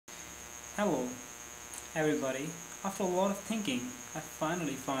Hello, everybody. After a lot of thinking, I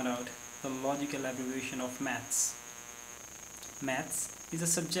finally found out the logical abbreviation of maths. Maths is a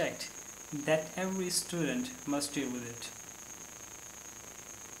subject that every student must deal with it.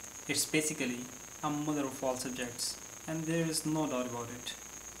 It's basically a mother of all subjects, and there is no doubt about it.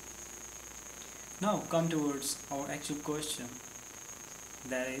 Now come towards our actual question.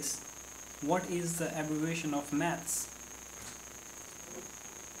 That is, what is the abbreviation of maths?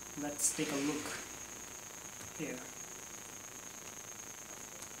 Let's take a look here.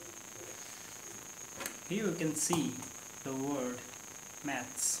 Here you can see the word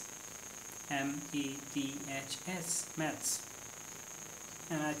maths, M-E-T-H-S, maths,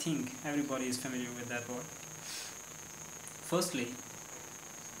 and I think everybody is familiar with that word. Firstly,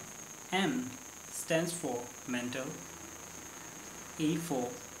 M stands for mental, A for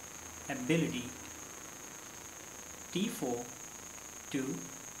ability, T for to,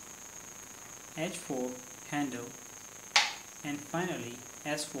 H for handle, and finally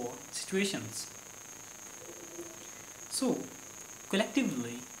S for situations. So,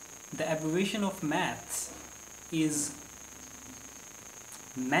 collectively, the abbreviation of maths is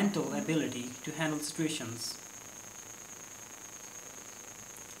mental ability to handle situations.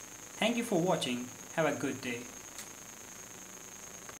 Thank you for watching. Have a good day.